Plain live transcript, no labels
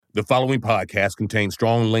The following podcast contains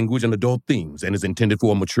strong language and adult themes and is intended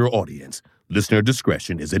for a mature audience. Listener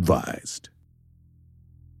discretion is advised.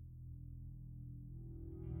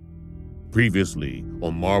 Previously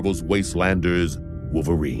on Marvel's Wastelanders,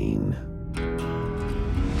 Wolverine.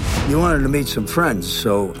 You wanted to meet some friends,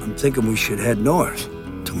 so I'm thinking we should head north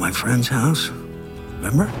to my friend's house.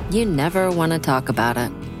 Remember? You never want to talk about it.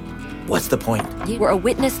 What's the point? You were a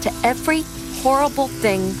witness to every horrible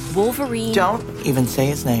thing Wolverine... Don't even say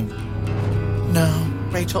his name. No.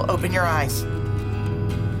 Rachel, open your eyes.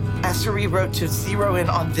 Ask Cerebro to zero in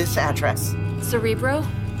on this address. Cerebro,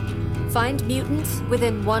 find mutants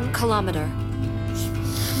within 1 kilometer.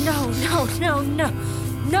 No.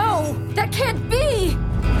 No! That can't be!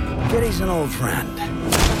 Kitty's an old friend.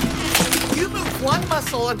 You move one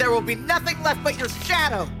muscle and there will be nothing left but your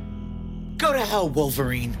shadow. Go to hell,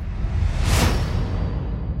 Wolverine.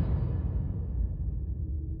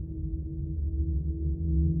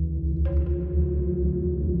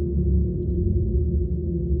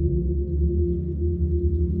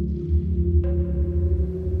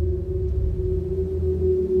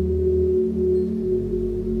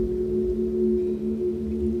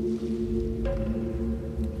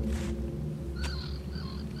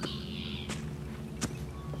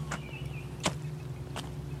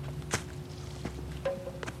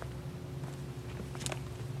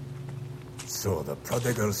 So the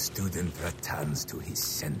prodigal student returns to his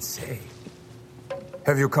sensei.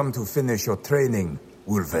 Have you come to finish your training,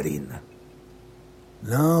 Wolverine?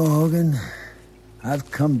 No, Hogan.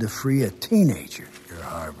 I've come to free a teenager you're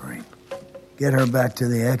harboring. Get her back to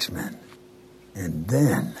the X-Men. And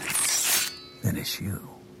then finish you.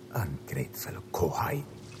 Ungrateful Kohai.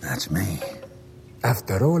 That's me.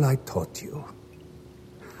 After all I taught you,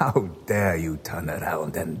 how dare you turn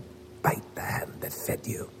around and bite the hand that fed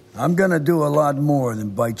you? I'm gonna do a lot more than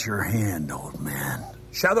bite your hand, old man.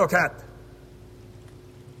 Shadowcat!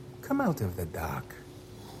 Come out of the dark,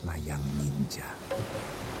 my young ninja.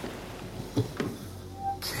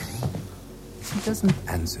 Kitty? She doesn't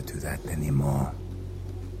answer to that anymore.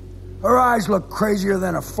 Her eyes look crazier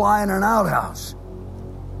than a fly in an outhouse.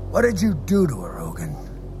 What did you do to her, Hogan?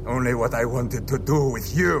 Only what I wanted to do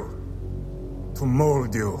with you. To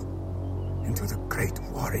mold you into the great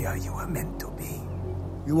warrior you were meant to be.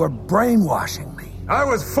 You were brainwashing me. I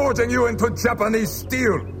was forging you into Japanese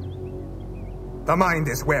steel. The mind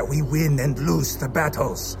is where we win and lose the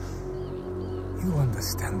battles. You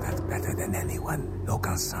understand that better than anyone,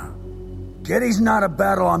 Logan-san. Kitty's not a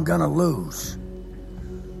battle I'm gonna lose.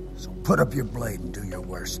 So put up your blade and do your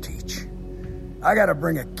worst, Teach. I gotta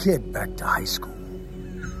bring a kid back to high school.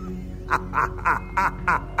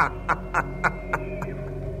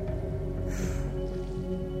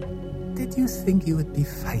 Did you think you would be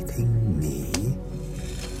fighting me?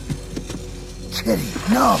 Kitty,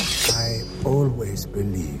 no! I always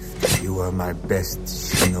believed you were my best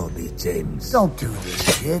shinobi, James. Don't do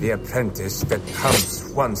this, kid. The apprentice that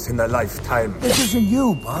comes once in a lifetime. This isn't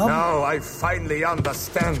you, Bob. Now I finally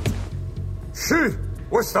understand. She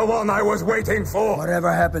was the one I was waiting for.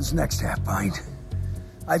 Whatever happens next, Half-Pint,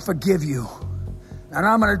 I forgive you. And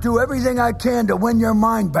I'm gonna do everything I can to win your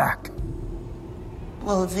mind back.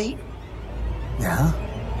 Wolverine? Yeah?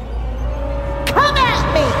 Come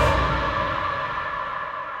at me!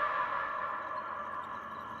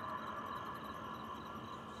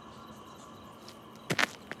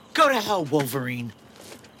 Go to hell, Wolverine.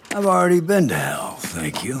 I've already been to hell,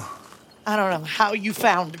 thank you. I don't know how you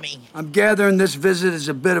found me. I'm gathering this visit is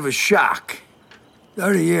a bit of a shock.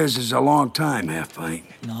 30 years is a long time, Half-Pint.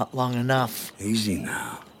 Not long enough. Easy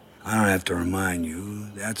now. I don't have to remind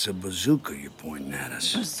you, that's a bazooka you're pointing at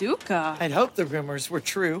us. Bazooka? I'd hoped the rumors were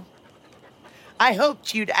true. I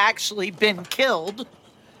hoped you'd actually been killed.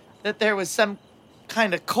 That there was some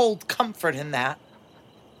kind of cold comfort in that.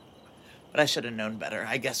 But I should have known better.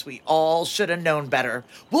 I guess we all should have known better.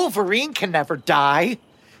 Wolverine can never die.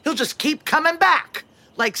 He'll just keep coming back.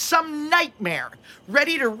 Like some nightmare.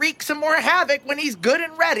 Ready to wreak some more havoc when he's good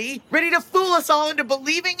and ready. Ready to fool us all into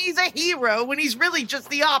believing he's a hero when he's really just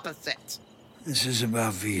the opposite. This is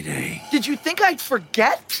about V-Day. Did you think I'd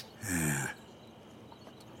forget? Yeah.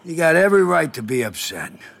 You got every right to be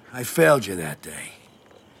upset. I failed you that day.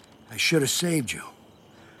 I should have saved you.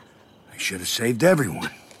 I should have saved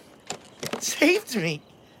everyone. Saved me?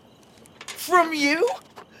 From you?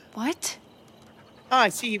 What? Oh, I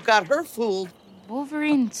see you've got her fooled.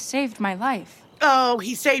 Wolverine saved my life. Oh,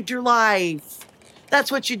 he saved your life.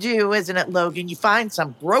 That's what you do, isn't it, Logan? You find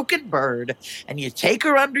some broken bird, and you take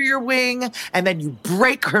her under your wing, and then you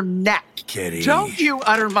break her neck. Kitty. Don't you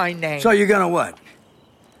utter my name. So you're gonna what?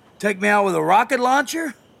 Take me out with a rocket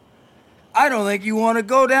launcher? I don't think you want to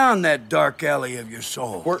go down that dark alley of your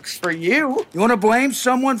soul. Works for you. You want to blame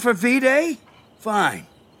someone for V-Day? Fine.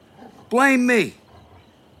 Blame me.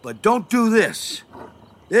 But don't do this.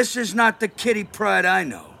 This is not the Kitty Pryde I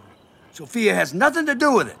know. Sophia has nothing to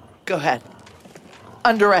do with it. Go ahead.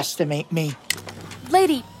 Underestimate me.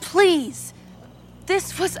 Lady, please.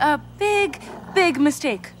 This was a big, big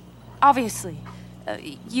mistake. Obviously.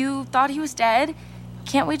 You thought he was dead.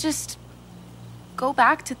 Can't we just go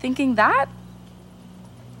back to thinking that?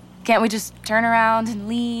 Can't we just turn around and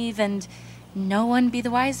leave and no one be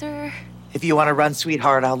the wiser? If you want to run,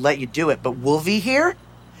 sweetheart, I'll let you do it. But Wolvie here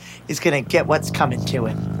is going to get what's coming to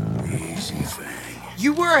him. Easy thing.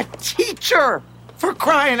 You were a teacher, for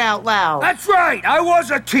crying out loud. That's right. I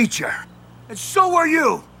was a teacher. And so were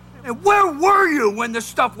you. And where were you when the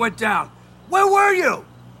stuff went down? Where were you?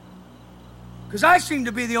 Because I seemed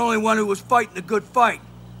to be the only one who was fighting the good fight.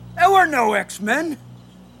 There were no X-Men.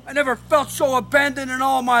 I never felt so abandoned in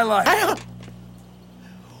all my life.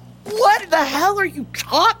 What the hell are you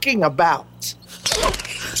talking about?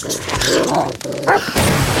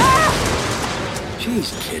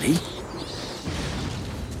 Jeez, Kitty.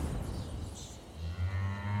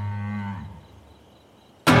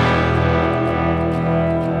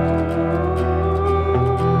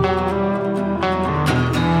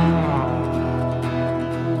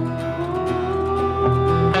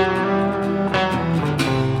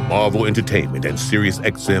 Marvel Entertainment and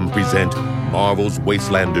SiriusXM present Marvel's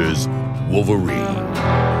Wastelanders Wolverine.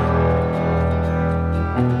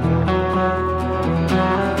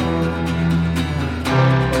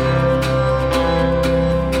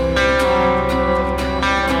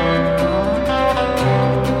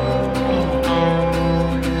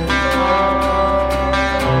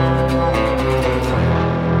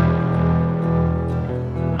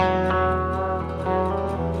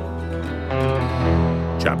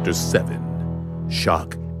 Chapter 7,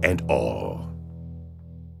 Shock and Awe.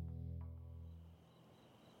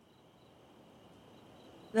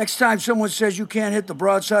 Next time someone says you can't hit the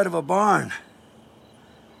broadside of a barn,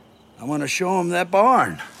 I want to show them that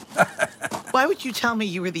barn. Why would you tell me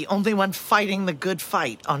you were the only one fighting the good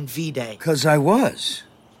fight on V-Day? 'Cause I was.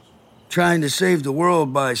 Trying to save the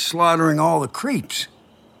world by slaughtering all the creeps.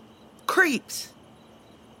 Creeps.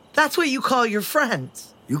 That's what you call your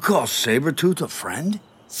friends. You call Sabretooth a friend?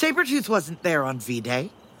 Sabretooth wasn't there on V-Day.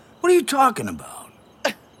 What are you talking about?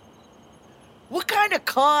 What kind of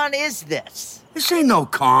con is this? This ain't no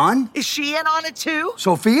con. Is she in on it too?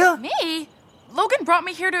 Sophia? Me? Logan brought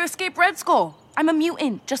me here to escape Red Skull. I'm a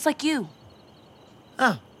mutant, just like you.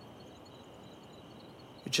 Oh.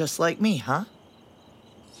 You're just like me, huh?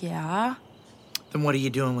 Yeah? Then what are you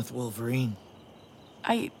doing with Wolverine?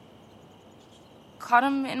 I caught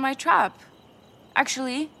him in my trap.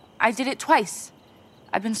 Actually, I did it twice.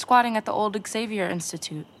 I've been squatting at the old Xavier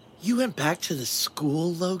Institute. You went back to the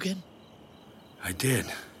school, Logan? I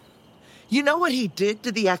did. You know what he did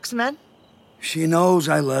to the X-Men? She knows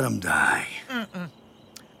I let him die.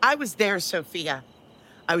 I was there, Sophia.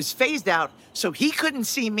 I was phased out, so he couldn't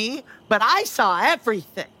see me, but I saw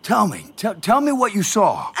everything. Tell me. Tell me what you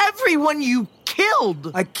saw. Everyone you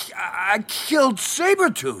killed. I killed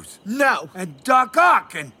Sabretooth. No. And Doc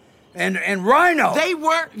Ock and Rhino. They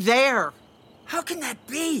weren't there. How can that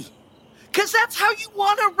be? Because that's how you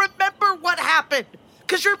want to remember what happened.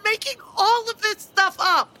 Because you're making all of this stuff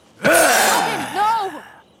up. Logan, no!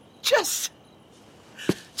 Just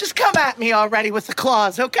come at me already with the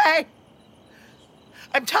claws, okay?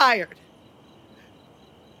 I'm tired.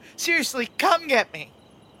 Seriously, come get me.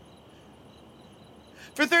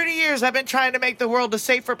 For 30 years, I've been trying to make the world a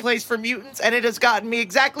safer place for mutants, and it has gotten me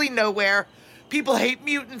exactly nowhere. People hate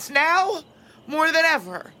mutants now more than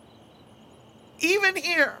ever. Even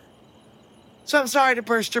here. So I'm sorry to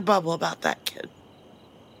burst your bubble about that kid.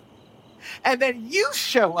 And then you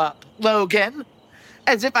show up, Logan,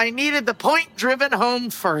 as if I needed the point driven home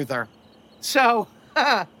further. So,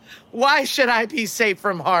 why should I be safe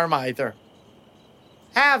from harm either?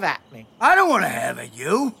 Have at me. I don't want to have at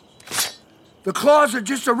you. The claws are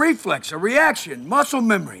just a reflex, a reaction, muscle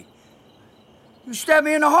memory. You stabbed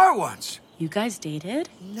me in the heart once. You guys dated?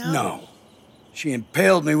 No. She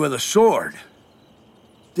impaled me with a sword.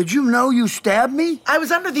 Did you know you stabbed me? I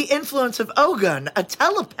was under the influence of Ogun, a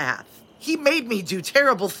telepath. He made me do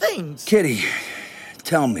terrible things. Kitty,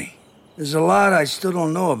 tell me. There's a lot I still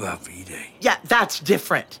don't know about V-Day. Yeah, that's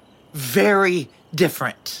different. Very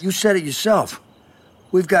different. You said it yourself.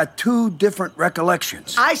 We've got two different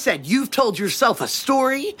recollections. I said you've told yourself a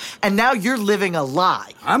story, and now you're living a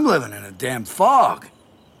lie. I'm living in a damn fog.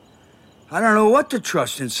 I don't know what to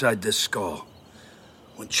trust inside this skull.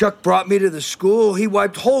 When Chuck brought me to the school, he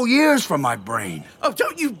wiped whole years from my brain. Oh,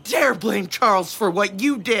 don't you dare blame Charles for what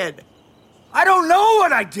you did. I don't know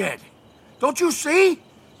what I did. Don't you see?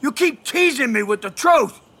 You keep teasing me with the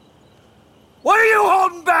truth. What are you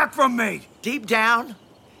holding back from me? Deep down,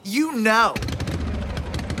 you know.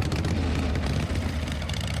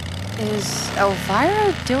 Is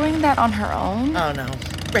Elvira doing that on her own? Oh, no.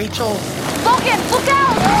 Rachel. Logan, look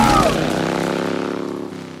out!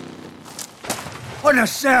 What in the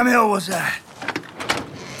Sam Hill was that?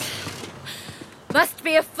 Must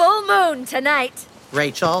be a full moon tonight.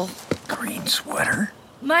 Rachel. Green sweater?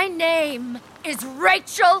 My name is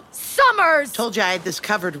Rachel Summers. Told you I had this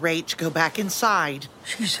covered, Rach. Go back inside.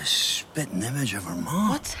 She's a spitting image of her mom.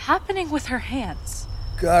 What's happening with her hands?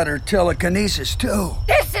 Got her telekinesis, too.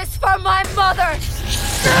 This is for my mother.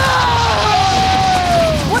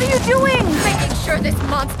 What are you doing? Making sure this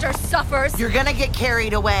monster suffers. You're gonna get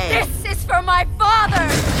carried away. This is for my father.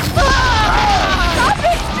 Stop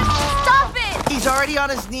it! Stop it! He's already on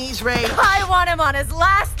his knees, Ray. I want him on his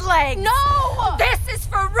last leg. No! This is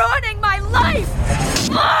for ruining my life.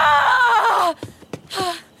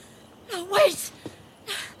 Wait.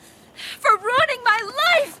 For ruining my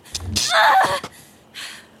life.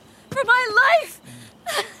 For my life.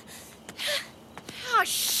 Oh,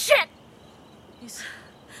 shit.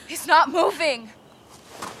 He's not moving.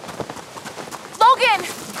 Logan!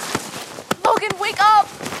 Logan, wake up!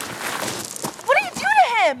 What did you do to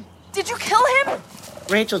him? Did you kill him?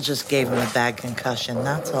 Rachel just gave him a bad concussion,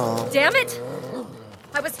 that's all. Damn it.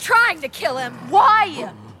 I was trying to kill him.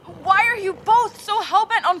 Why? Why are you both so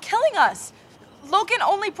hell-bent on killing us? Logan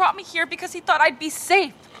only brought me here because he thought I'd be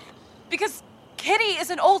safe. Because Kitty is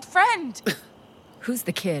an old friend. Who's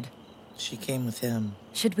the kid? She came with him.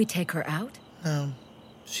 Should we take her out? No,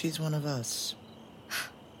 she's one of us.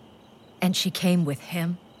 And she came with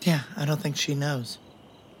him? Yeah, I don't think she knows.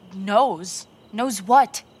 Knows? Knows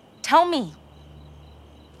what? Tell me.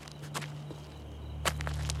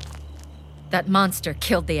 That monster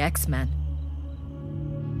killed the X-Men.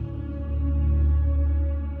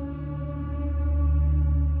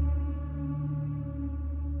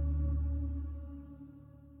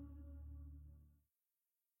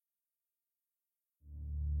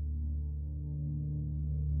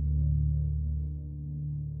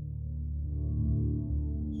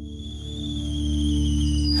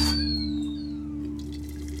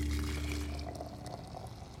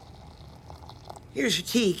 Here's your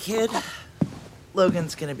tea, kid.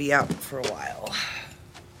 Logan's gonna be out for a while.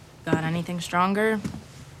 Got anything stronger?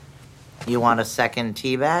 You want a second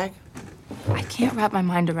tea bag? I can't wrap my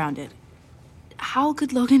mind around it. How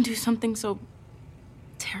could Logan do something so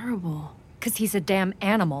terrible? 'Cause he's a damn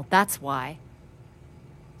animal, that's why.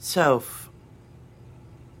 Soph,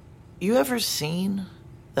 you ever seen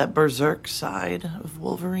that berserk side of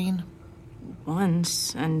Wolverine?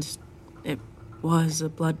 Once, and it was a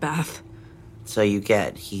bloodbath. So you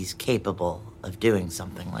get he's capable of doing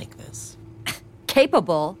something like this.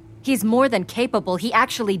 Capable? He's more than capable. He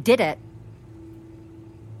actually did it.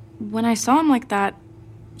 When I saw him like that,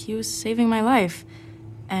 he was saving my life.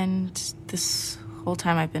 And this whole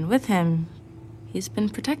time I've been with him, he's been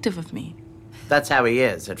protective of me. That's how he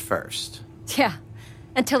is at first. Yeah,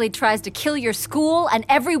 until he tries to kill your school and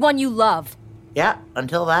everyone you love. Yeah,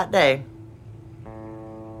 until that day.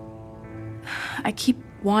 I keep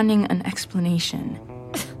wanting an explanation.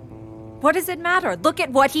 What does it matter? Look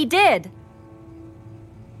at what he did.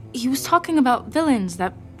 He was talking about villains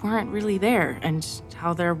that weren't really there and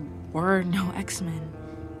how there were no X-Men.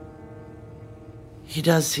 He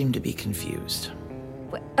does seem to be confused.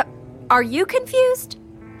 Are you confused?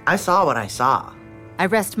 I saw what I saw. I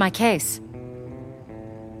rest my case.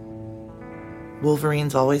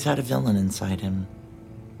 Wolverine's always had a villain inside him.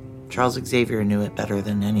 Charles Xavier knew it better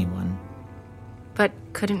than anyone. But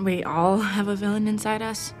couldn't we all have a villain inside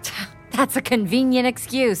us? That's a convenient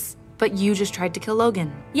excuse. But you just tried to kill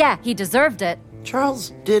Logan. Yeah, he deserved it.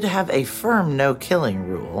 Charles did have a firm no-killing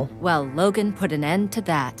rule. Well, Logan put an end to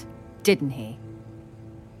that, didn't he?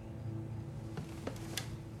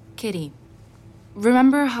 Kitty,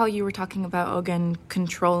 remember how you were talking about Ogun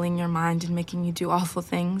controlling your mind and making you do awful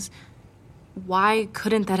things? Why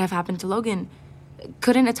couldn't that have happened to Logan?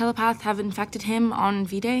 Couldn't a telepath have infected him on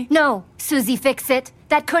V-Day? No, Susie Fix-It.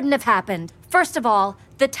 That couldn't have happened. First of all,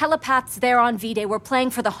 the telepaths there on V-Day were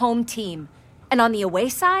playing for the home team. And on the away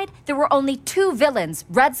side, there were only 2 villains,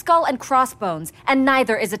 Red Skull and Crossbones, and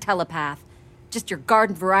neither is a telepath. Just your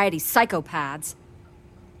garden variety psychopaths.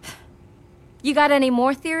 You got any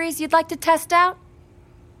more theories you'd like to test out?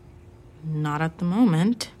 Not at the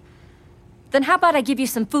moment. Then how about I give you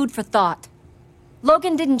some food for thought?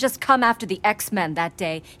 Logan didn't just come after the X-Men that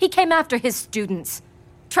day. He came after his students.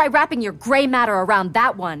 Try wrapping your gray matter around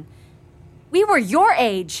that one. We were your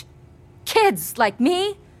age. Kids like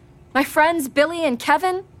me, my friends Billy and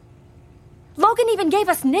Kevin. Logan even gave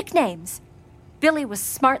us nicknames. Billy was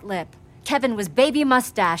Smart Lip, Kevin was Baby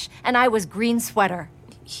Mustache, and I was Green Sweater.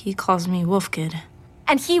 He calls me Wolf Kid.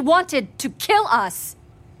 And he wanted to kill us.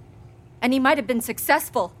 And he might have been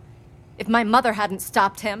successful if my mother hadn't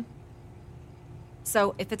stopped him.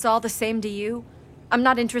 So if it's all the same to you, I'm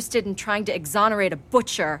not interested in trying to exonerate a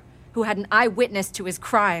butcher who had an eyewitness to his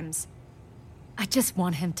crimes. I just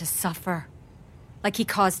want him to suffer, like he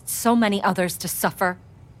caused so many others to suffer.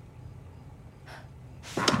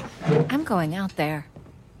 I'm going out there.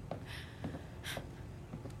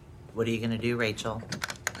 What are you gonna do, Rachel?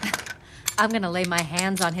 I'm gonna lay my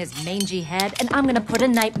hands on his mangy head, and I'm gonna put a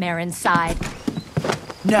nightmare inside.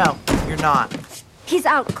 No, you're not. He's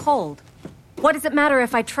out cold. What does it matter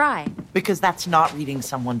if I try? Because that's not reading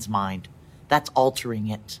someone's mind. That's altering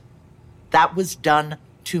it. That was done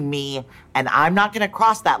to me, and I'm not gonna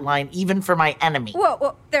cross that line even for my enemy.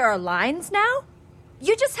 Whoa, there are lines now?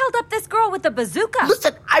 You just held up this girl with a bazooka.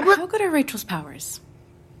 Listen, How good are Rachel's powers?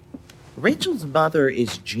 Rachel's mother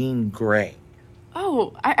is Jean Grey.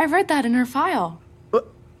 Oh, I read that in her file.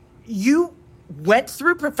 You went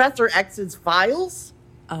through Professor X's files?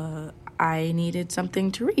 I needed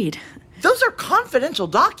something to read. Those are confidential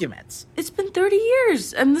documents. It's been 30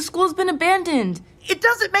 years, and the school's been abandoned. It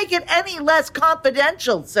doesn't make it any less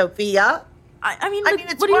confidential, Sophia. I mean,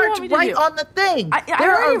 it's what do you marked want me to right do? on the thing. I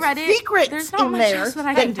there already are read it. secrets There's not in much there else that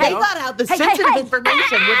I can do. they got out the sensitive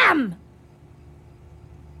information.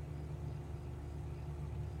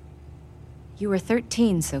 You were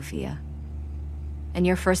 13, Sophia. And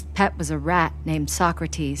your first pet was a rat named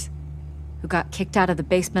Socrates, who got kicked out of the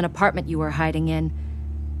basement apartment you were hiding in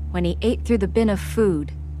when he ate through the bin of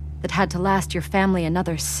food that had to last your family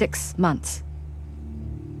another 6 months.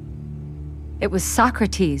 It was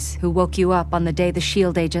Socrates who woke you up on the day the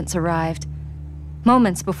S.H.I.E.L.D. agents arrived,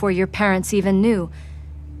 moments before your parents even knew.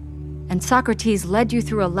 And Socrates led you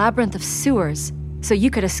through a labyrinth of sewers so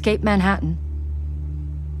you could escape Manhattan.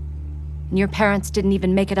 And your parents didn't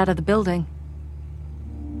even make it out of the building.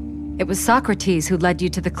 It was Socrates who led you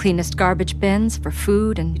to the cleanest garbage bins for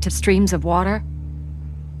food and to streams of water.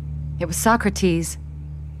 It was Socrates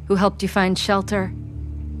who helped you find shelter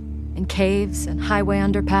in caves and highway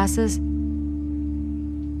underpasses.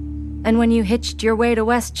 And when you hitched your way to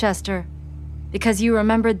Westchester because you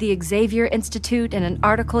remembered the Xavier Institute in an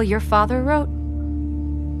article your father wrote,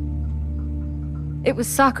 it was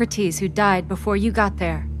Socrates who died before you got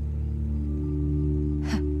there.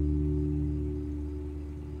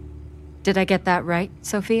 Did I get that right,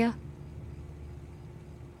 Sophia?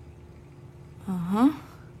 Uh-huh.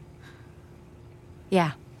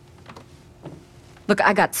 Yeah. Look,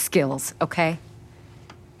 I got skills, okay?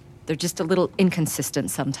 They're just a little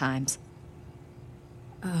inconsistent sometimes.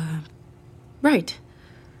 Right.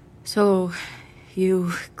 So,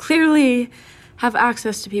 you clearly have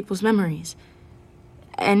access to people's memories.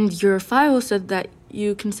 And your file said that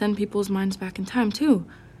you can send people's minds back in time, too.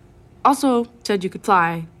 Also, said you could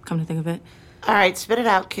fly, come to think of it. All right, spit it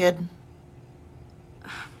out, kid.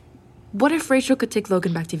 What if Rachel could take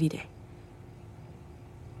Logan back to V-Day?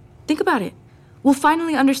 Think about it. We'll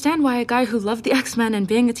finally understand why a guy who loved the X-Men and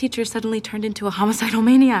being a teacher suddenly turned into a homicidal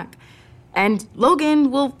maniac. And Logan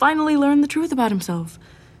will finally learn the truth about himself.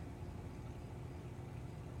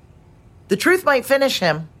 The truth might finish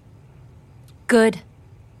him. Good.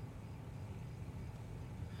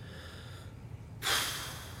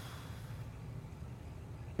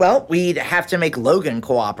 Well, we'd have to make Logan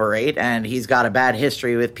cooperate, and he's got a bad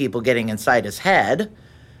history with people getting inside his head.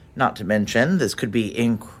 Not to mention, this could be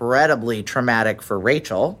incredibly traumatic for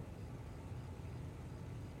Rachel.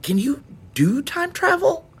 Can you do time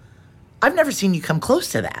travel? I've never seen you come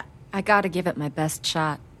close to that. I gotta give it my best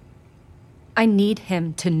shot. I need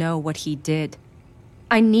him to know what he did.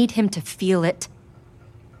 I need him to feel it.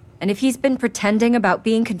 And if he's been pretending about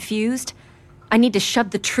being confused, I need to shove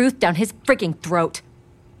the truth down his freaking throat.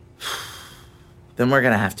 Then we're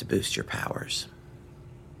gonna have to boost your powers.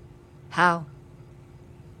 How?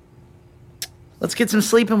 Let's get some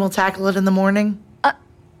sleep and we'll tackle it in the morning.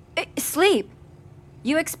 Sleep?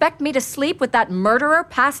 You expect me to sleep with that murderer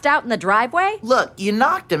passed out in the driveway? Look, you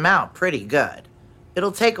knocked him out pretty good.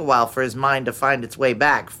 It'll take a while for his mind to find its way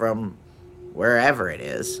back from wherever it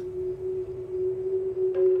is.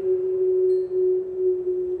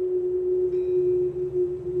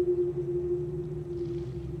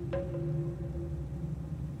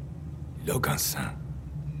 Logan-san.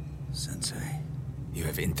 Sensei. You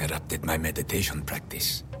have interrupted my meditation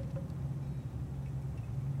practice.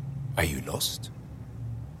 Are you lost?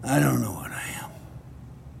 I don't know what I am.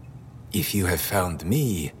 If you have found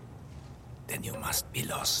me, then you must be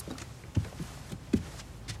lost.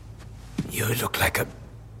 You look like a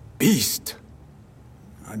beast.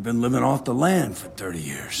 I've been living off the land for 30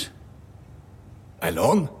 years.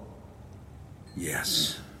 Alone?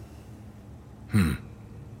 Yes.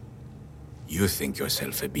 You think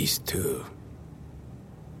yourself a beast too.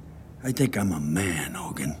 I think I'm a man,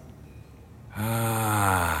 Hogan.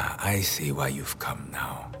 Ah, I see why you've come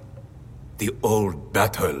now. The old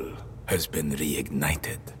battle has been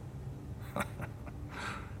reignited.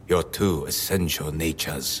 Your two essential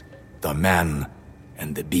natures, the man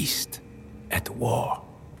and the beast, at war.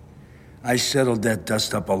 I settled that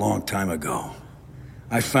dust up a long time ago.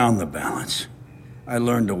 I found the balance. I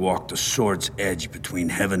learned to walk the sword's edge between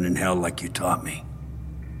heaven and hell like you taught me.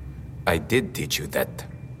 I did teach you that.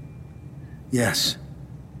 Yes.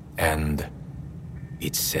 And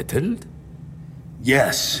it's settled?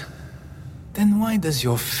 Yes. Then why does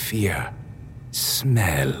your fear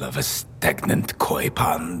smell of a stagnant koi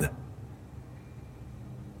pond?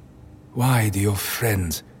 Why do your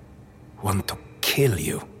friends want to kill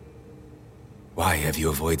you? Why have you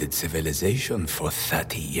avoided civilization for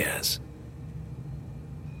 30 years?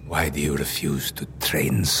 Why do you refuse to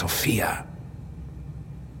train Sophia?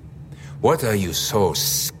 What are you so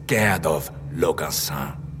scared of,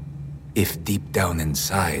 Logansan? If deep down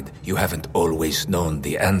inside you haven't always known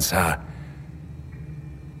the answer,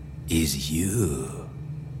 is you.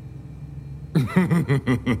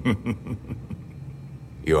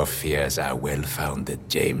 Your fears are well-founded,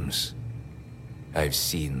 James. I've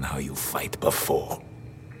seen how you fight before.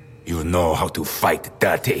 You know how to fight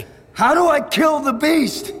dirty. How do I kill the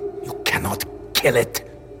beast? You cannot kill it,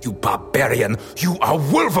 you barbarian. You are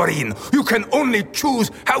Wolverine. You can only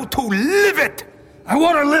choose how to live it. I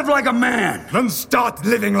want to live like a man. Then start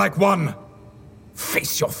living like one.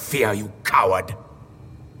 Face your fear, you coward.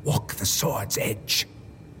 Walk the sword's edge.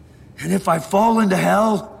 And if I fall into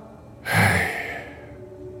hell?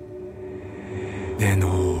 Then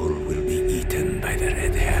all will be eaten by the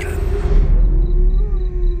Red Heron.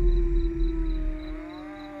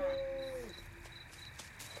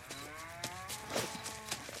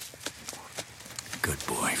 Good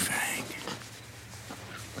boy, Fang.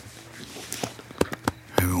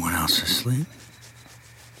 Everyone else asleep?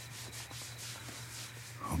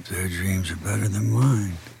 Hope their dreams are better than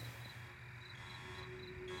mine.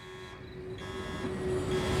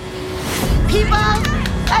 People!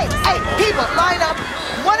 Hey, people, line up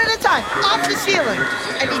one at a time, off the ceiling.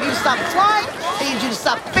 I need you to stop flying. I need you to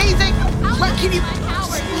stop phasing. Can you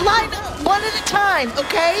line up one at a time,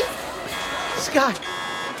 okay? Scott.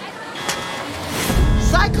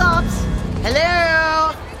 Cyclops,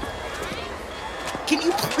 hello? Can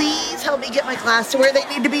you please help me get my class to where they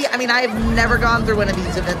need to be? I mean, I have never gone through one of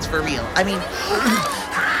these events for real. I mean,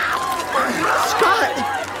 Scott.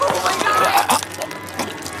 Oh my God.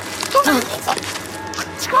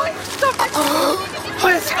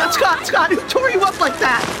 Scott, stop. Scott, who tore you up like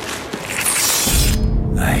that?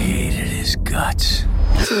 I hated his guts.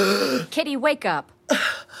 Kitty, wake up.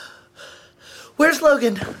 Where's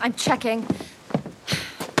Logan? I'm checking.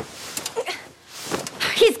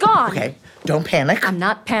 He's gone. Okay, don't panic. I'm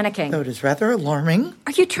not panicking. Though it is rather alarming.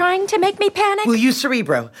 Are you trying to make me panic? We'll use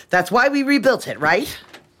Cerebro. That's why we rebuilt it, right?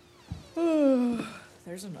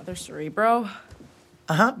 There's another Cerebro.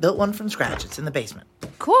 Uh-huh, built one from scratch. It's in the basement.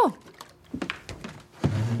 Cool.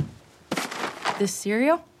 This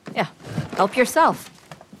cereal? Yeah, help yourself.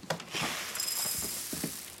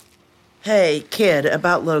 Hey, kid,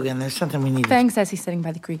 about Logan, there's something we need to... Fang says he's sitting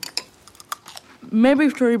by the creek. Maybe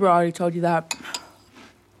Cerebro already told you that.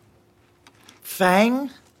 Fang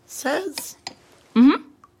says? Mm-hmm.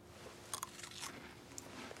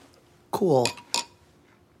 Cool.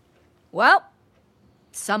 Well,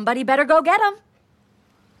 somebody better go get him.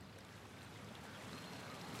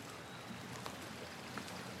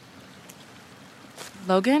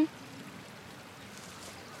 Logan?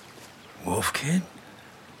 Wolf Kid?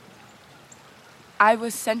 I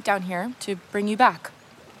was sent down here to bring you back.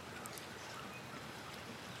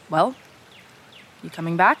 Well, you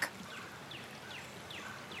coming back?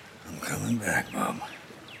 I'm coming back, Mom.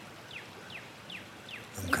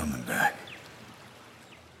 I'm coming back.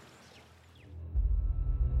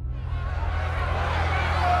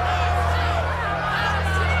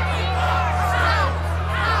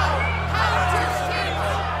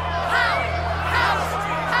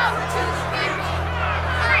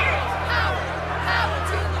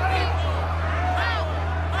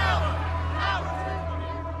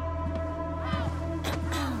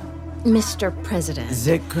 Mr. President.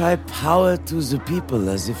 They cry power to the people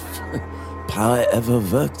as if power ever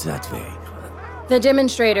worked that way. The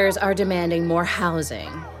demonstrators are demanding more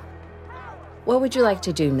housing. What would you like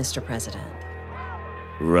to do, Mr. President?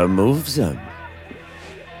 Remove them.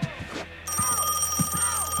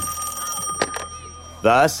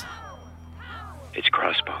 Thus? It's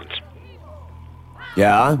Crossbones.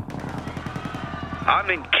 Yeah? I'm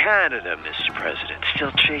in Canada, Mr. President,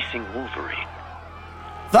 still chasing Wolverine.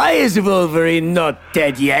 Why is Wolverine not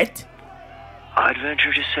dead yet? I'd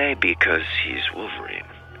venture to say because he's Wolverine.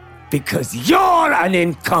 Because you're an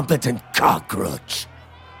incompetent cockroach.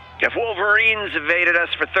 If Wolverine's evaded us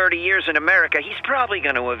for 30 years in America, he's probably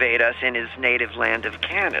going to evade us in his native land of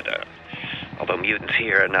Canada. Although mutants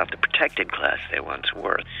here are not the protected class they once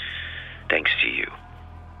were, thanks to you.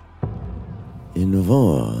 In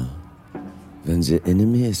war, when the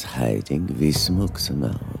enemy is hiding, we smoke them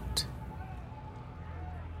out.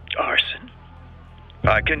 Arson?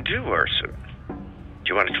 I can do arson. Do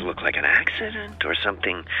you want it to look like an accident or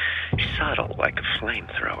something subtle like a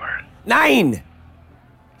flamethrower? 9!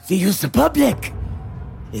 We use the public.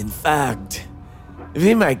 In fact,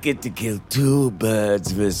 we might get to kill 2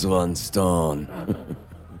 birds with 1 stone.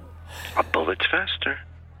 A bullet's faster.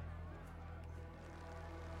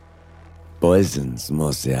 Poison's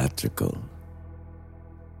more theatrical.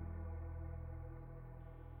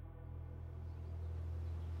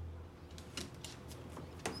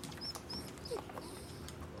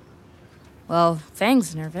 Well,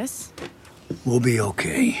 Fang's nervous. We'll be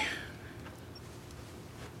okay.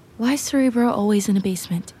 Why is Cerebro always in a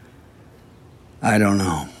basement? I don't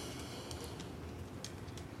know.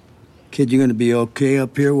 Kid, you gonna be okay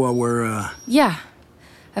up here while we're, Yeah,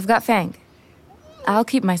 I've got Fang. I'll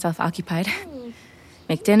keep myself occupied.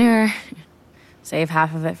 Make dinner, save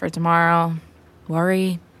half of it for tomorrow,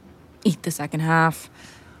 worry, eat the second half.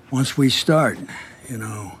 Once we start,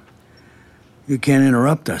 you can't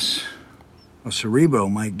interrupt us. Well, Cerebro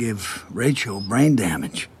might give Rachel brain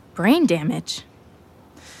damage. Brain damage?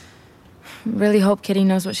 Really hope Kitty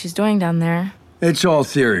knows what she's doing down there. It's all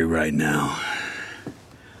theory right now.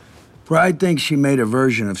 Pride thinks she made a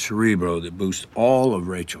version of Cerebro that boosts all of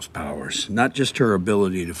Rachel's powers, not just her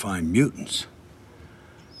ability to find mutants.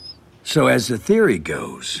 So as the theory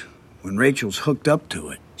goes, when Rachel's hooked up to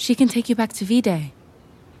it... She can take you back to V-Day.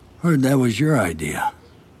 Heard that was your idea.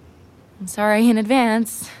 I'm sorry in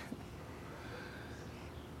advance.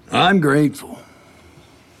 I'm grateful.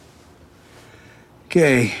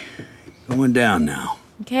 Okay, going down now.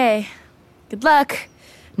 Okay, good luck.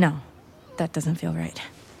 No, that doesn't feel right.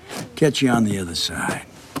 Catch you on the other side.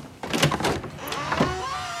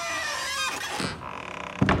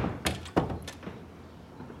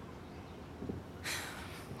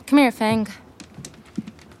 Come here, Fang.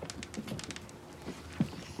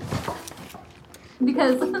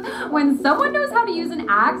 Because when someone knows how to use an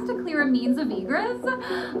axe to clear a means of egress,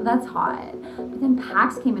 that's hot. But then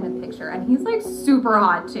Pax came in the picture, and he's like super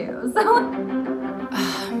hot too. So,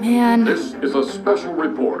 oh, man. This is a special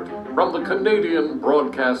report from the Canadian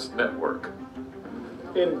Broadcast Network.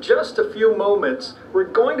 In just a few moments, we're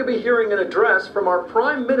going to be hearing an address from our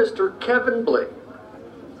Prime Minister, Kevin Bling.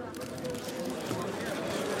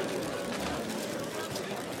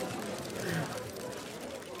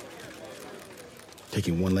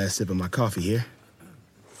 Taking one last sip of my coffee here.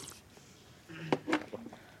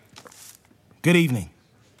 Good evening.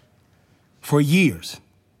 For years,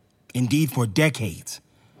 indeed for decades,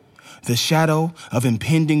 the shadow of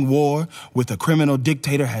impending war with a criminal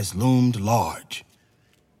dictator has loomed large.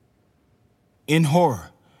 In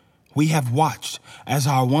horror, we have watched as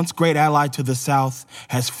our once great ally to the south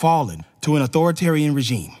has fallen to an authoritarian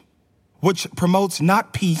regime, which promotes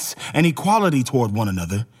not peace and equality toward one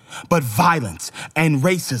another, but violence and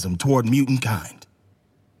racism toward mutant kind.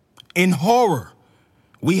 In horror,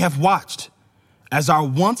 we have watched as our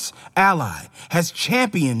once ally has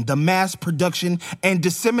championed the mass production and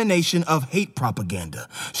dissemination of hate propaganda,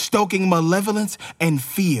 stoking malevolence and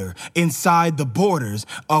fear inside the borders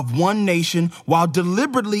of one nation while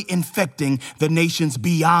deliberately infecting the nations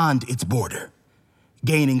beyond its border,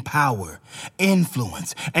 gaining power,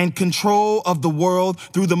 influence, and control of the world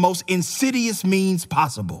through the most insidious means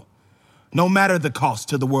possible, no matter the cost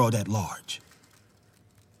to the world at large.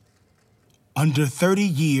 Under 30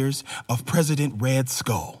 years of President Red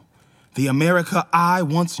Skull, the America I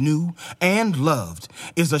once knew and loved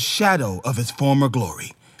is a shadow of its former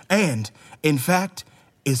glory, and, in fact,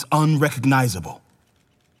 is unrecognizable.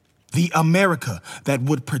 The America that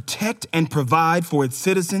would protect and provide for its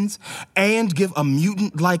citizens and give a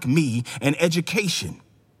mutant like me an education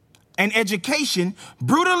an education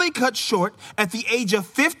brutally cut short at the age of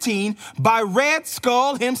 15 by Red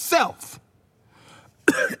Skull himself.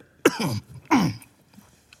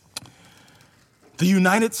 The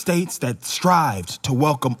United States that strived to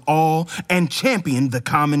welcome all and champion the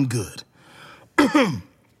common good.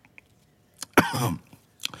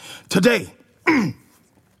 Today,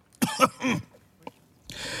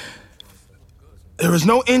 there is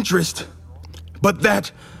no interest but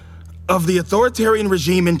that of the authoritarian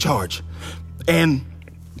regime in charge. And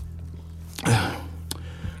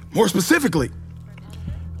more specifically,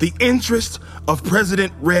 the interest of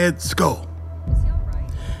President Red Skull.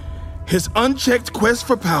 His unchecked quest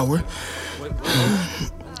for power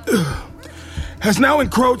has now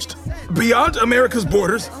encroached beyond America's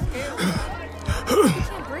borders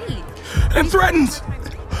and threatens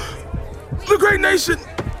the great nation,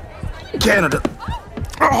 Canada.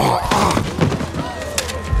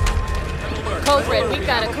 Code red, we've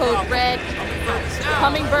got a code red.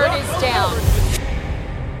 Hummingbird is down.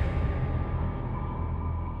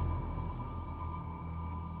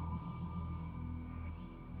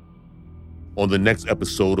 On the next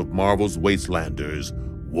episode of Marvel's Wastelanders,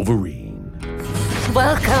 Wolverine.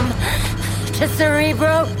 Welcome to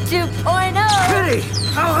Cerebro 2.0. Kitty,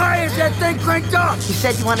 how high is that thing cranked up? You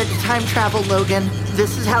said you wanted to time travel, Logan.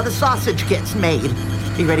 This is how the sausage gets made.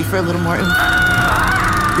 You ready for a little more? You,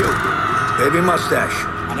 baby mustache.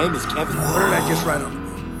 My name is Kevin. What did I just write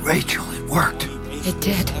on? Rachel, it worked. It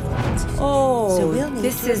did. Oh, So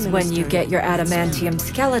this is when you get your adamantium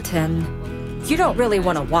skeleton. You don't really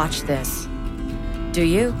want to watch this, do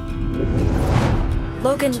you?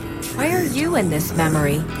 Logan, why are you in this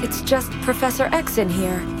memory? It's just Professor X in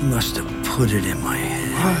here. He must have put it in my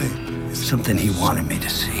head. Something he wanted me to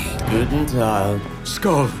see. Guten Tag.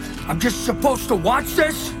 Skull, I'm just supposed to watch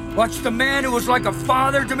this? Watch the man who was like a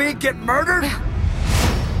father to me get murdered?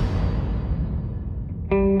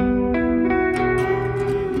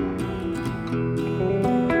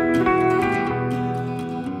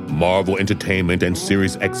 Marvel Entertainment and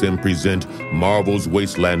Sirius XM present Marvel's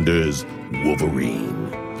Wastelanders, Wolverine.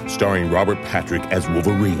 Starring Robert Patrick as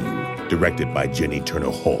Wolverine. Directed by Jenny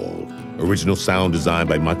Turner Hall. Original sound design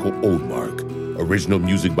by Michael Oldmark. Original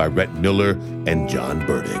music by Rhett Miller and John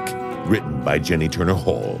Burdick. Written by Jenny Turner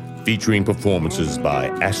Hall. Featuring performances by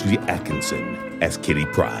Ashley Atkinson as Kitty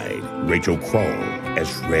Pryde. Rachel Crowell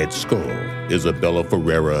as Red Skull. Isabella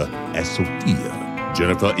Ferreira as Sophia.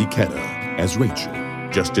 Jennifer Ikeda as Rachel.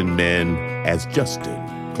 Justin Men as Justin,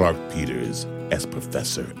 Clark Peters as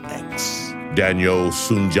Professor X, Daniel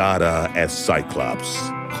Sunjata as Cyclops,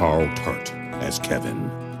 Carl Tart as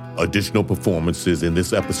Kevin. Additional performances in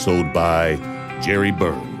this episode by Jerry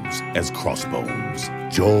Burns as Crossbones,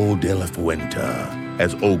 Joel De La Fuente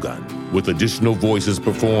as Ogun, with additional voices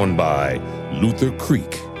performed by Luther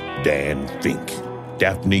Creek, Dan Fink,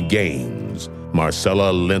 Daphne Gaines,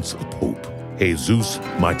 Marcella Lentz-Pope, Jesus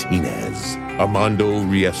Martinez, Armando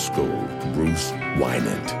Riesco, Bruce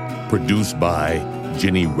Wynant. Produced by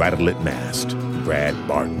Jenny Radelet-Mast, Brad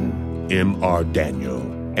Barton, M.R. Daniel,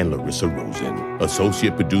 and Larissa Rosen.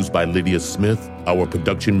 Associate produced by Lydia Smith. Our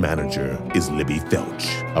production manager is Libby Felch.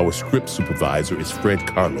 Our script supervisor is Fred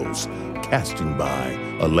Carlos. Casting by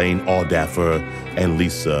Elaine Aldaffer and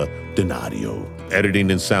Lisa Donadio.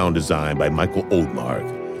 Editing and sound design by Michael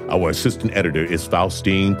Oldmark. Our assistant editor is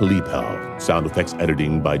Faustine Palipal. Sound effects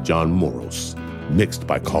editing by John Moros. Mixed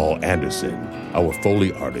by Carl Anderson. Our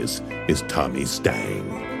Foley artist is Tommy Stang.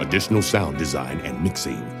 Additional sound design and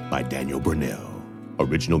mixing by Daniel Burnell.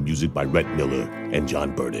 Original music by Rhett Miller and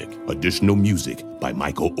John Burdick. Additional music by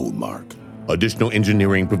Michael Oldmark. Additional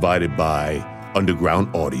engineering provided by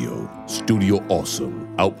Underground Audio, Studio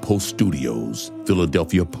Awesome, Outpost Studios,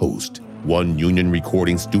 Philadelphia Post, One Union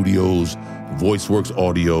Recording Studios, VoiceWorks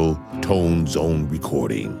Audio, Tone Zone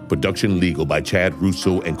Recording. Production legal by Chad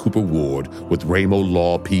Russo and Cooper Ward with Ramo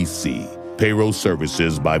Law PC. Payroll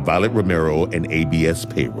services by Violet Romero and ABS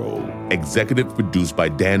Payroll. Executive produced by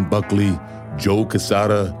Dan Buckley, Joe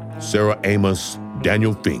Quesada, Sarah Amos,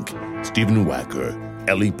 Daniel Fink, Stephen Wacker,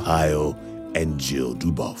 Ellie Pyle, and Jill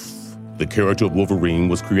Duboff. The character of Wolverine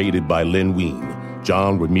was created by Len Wein,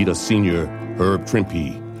 John Romita Sr., Herb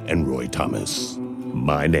Trimpe, and Roy Thomas.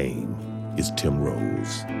 My name is Tim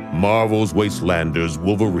Rose. Marvel's Wastelanders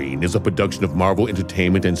Wolverine is a production of Marvel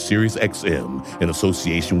Entertainment and Sirius XM in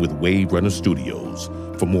association with Wave Runner Studios.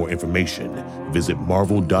 For more information, visit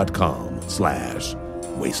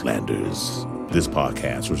marvel.com/Wastelanders. This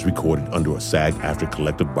podcast was recorded under a SAG-AFTRA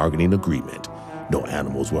collective bargaining agreement. No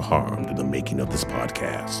animals were harmed in the making of this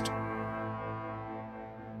podcast.